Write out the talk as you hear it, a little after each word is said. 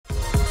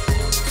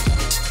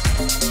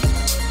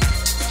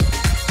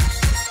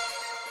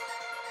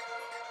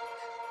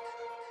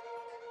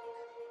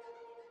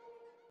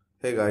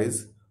Hey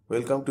guys,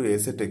 welcome to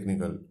Acer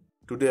Technical.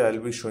 Today I'll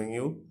be showing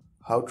you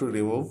how to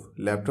remove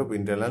laptop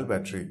internal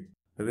battery.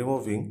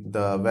 Removing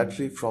the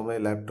battery from a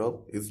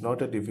laptop is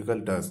not a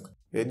difficult task.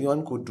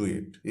 Anyone could do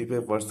it if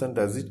a person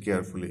does it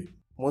carefully.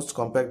 Most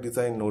compact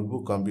design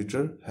notebook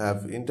computers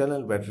have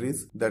internal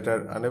batteries that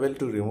are unable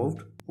to be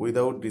removed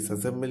without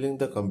disassembling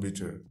the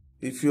computer.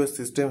 If your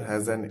system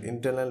has an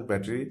internal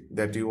battery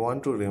that you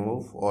want to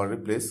remove or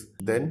replace,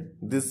 then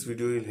this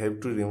video will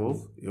help to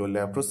remove your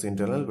laptop's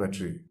internal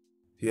battery.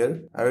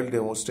 Here, I will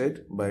demonstrate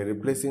by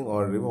replacing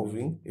or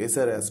removing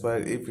Acer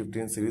Aspire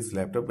E15 series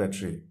laptop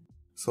battery.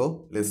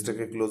 So, let's take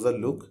a closer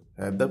look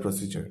at the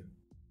procedure.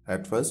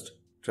 At first,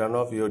 turn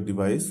off your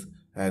device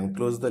and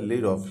close the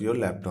lid of your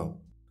laptop.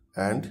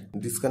 And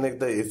disconnect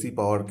the AC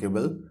power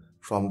cable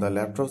from the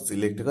laptop's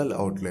electrical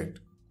outlet.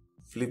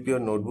 Flip your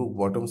notebook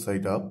bottom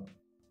side up.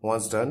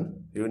 Once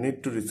done, you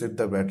need to reset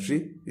the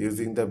battery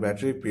using the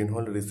battery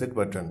pinhole reset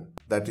button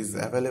that is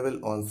available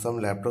on some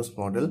laptops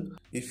model.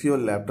 If your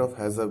laptop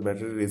has a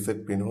battery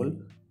reset pinhole,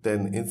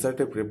 then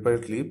insert a paper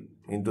clip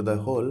into the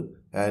hole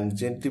and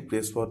gently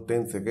press for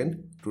 10 seconds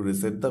to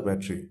reset the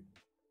battery.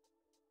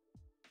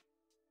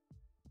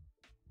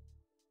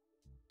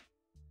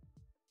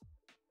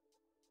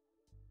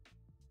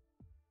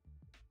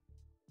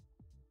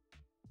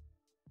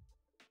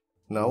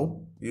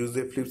 Now, use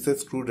a flip-set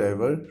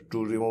screwdriver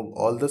to remove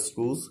all the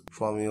screws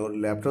from your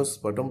laptop's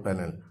bottom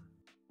panel.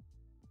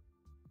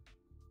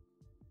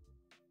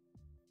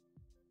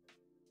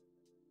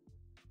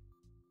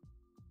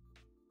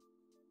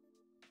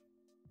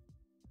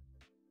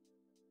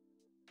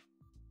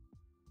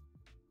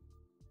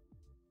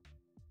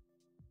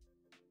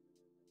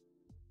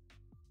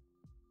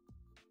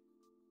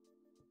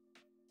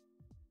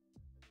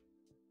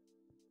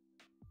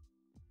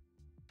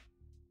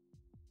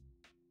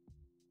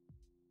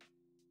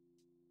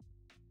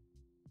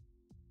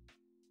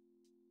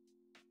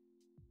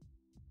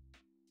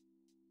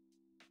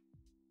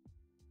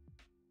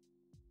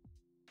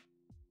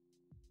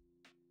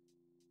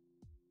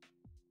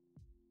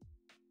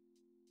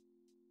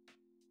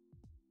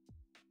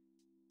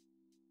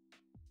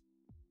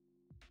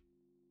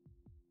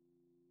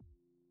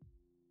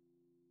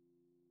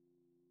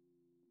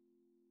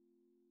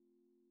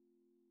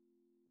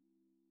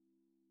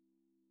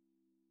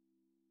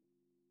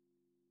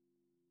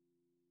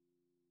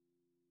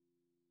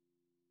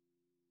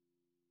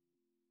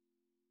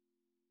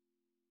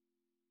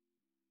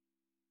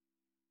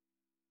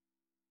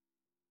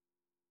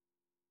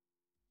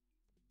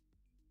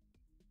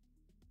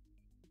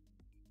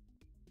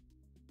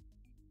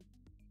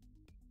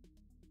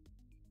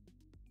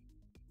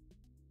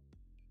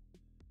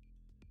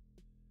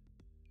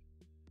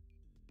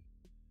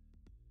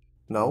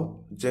 Now,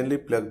 gently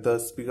plug the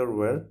speaker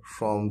wire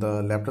from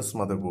the laptop's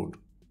motherboard.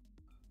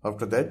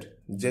 After that,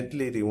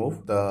 gently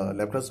remove the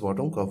laptop's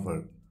bottom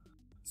cover.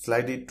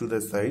 Slide it to the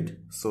side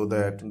so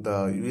that the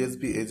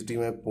USB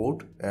HDMI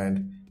port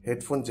and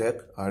headphone jack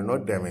are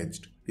not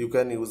damaged. You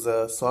can use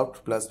a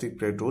soft plastic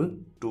tray tool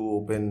to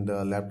open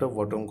the laptop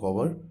bottom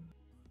cover.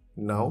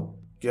 Now,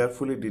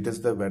 carefully detach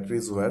the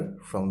battery's wire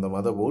from the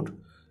motherboard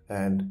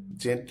and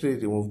gently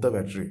remove the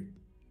battery.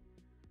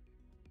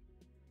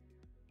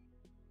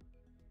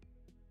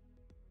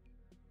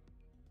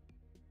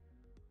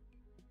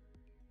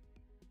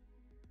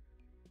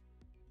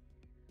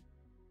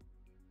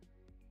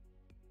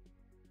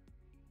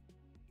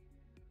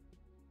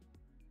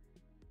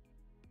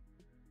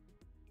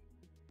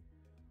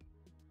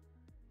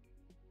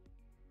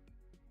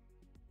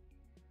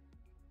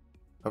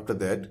 After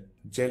that,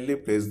 gently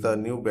place the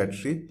new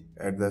battery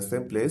at the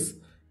same place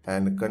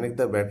and connect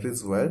the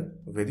battery's wire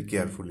very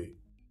carefully.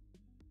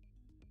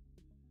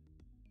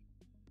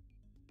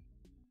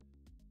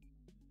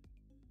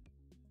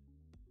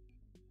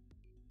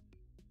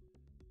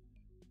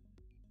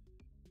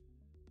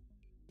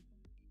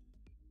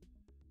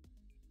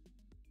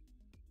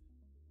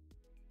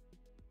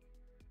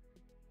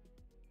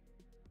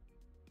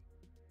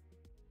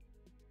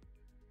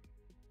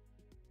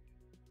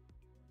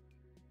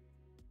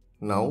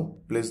 Now,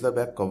 place the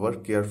back cover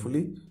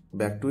carefully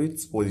back to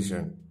its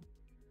position.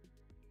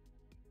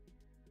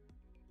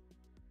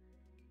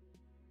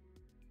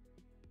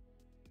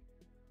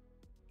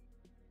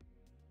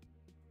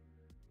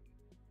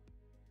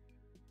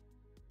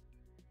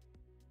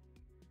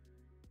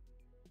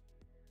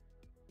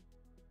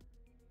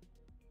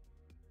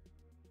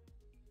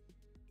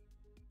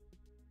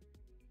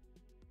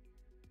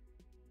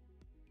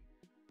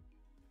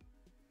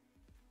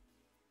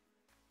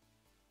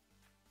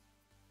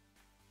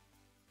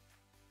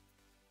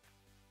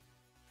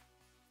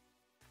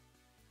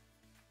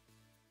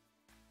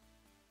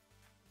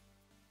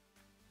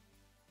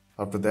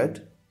 After that,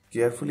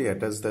 carefully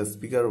attach the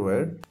speaker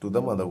wire to the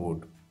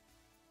motherboard.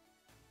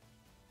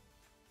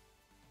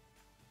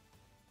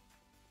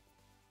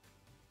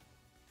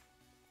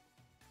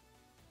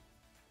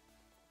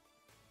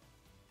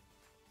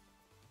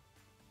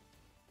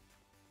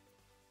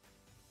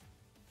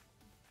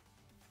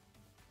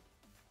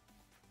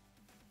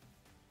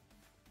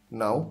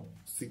 Now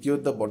Secure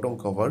the bottom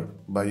cover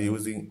by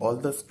using all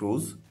the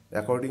screws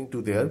according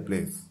to their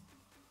place.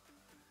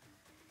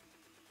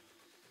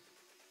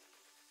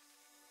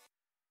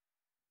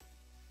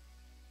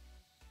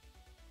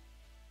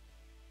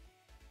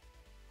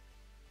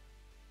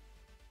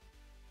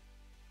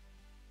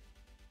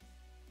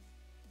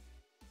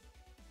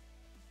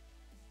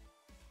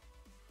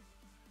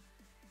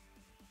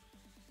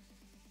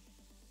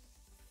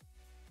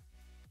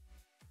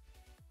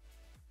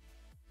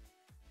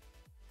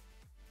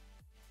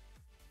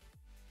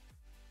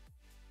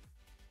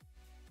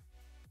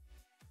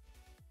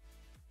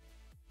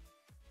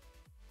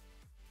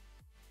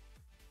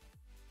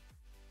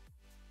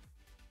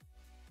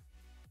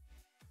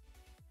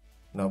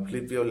 Now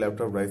flip your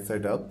laptop right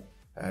side up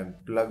and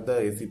plug the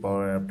AC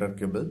power adapter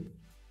cable.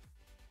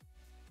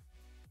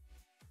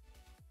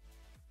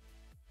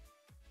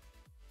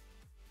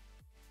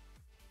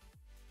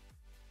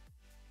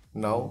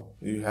 Now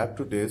you have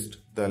to test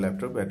the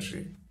laptop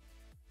battery.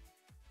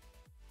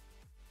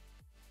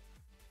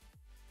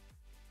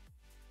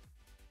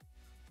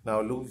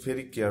 Now look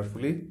very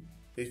carefully.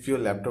 If your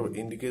laptop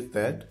indicates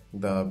that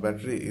the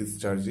battery is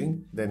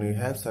charging, then you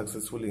have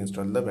successfully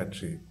installed the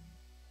battery.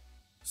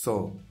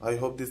 So, I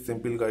hope this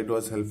simple guide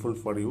was helpful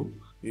for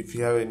you. If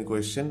you have any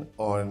question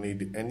or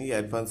need any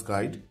advanced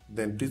guide,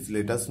 then please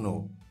let us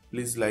know.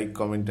 Please like,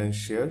 comment and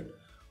share.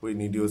 We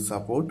need your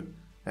support.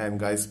 And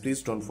guys,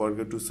 please don't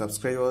forget to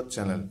subscribe our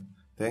channel.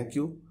 Thank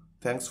you.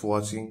 Thanks for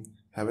watching.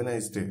 Have a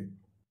nice day.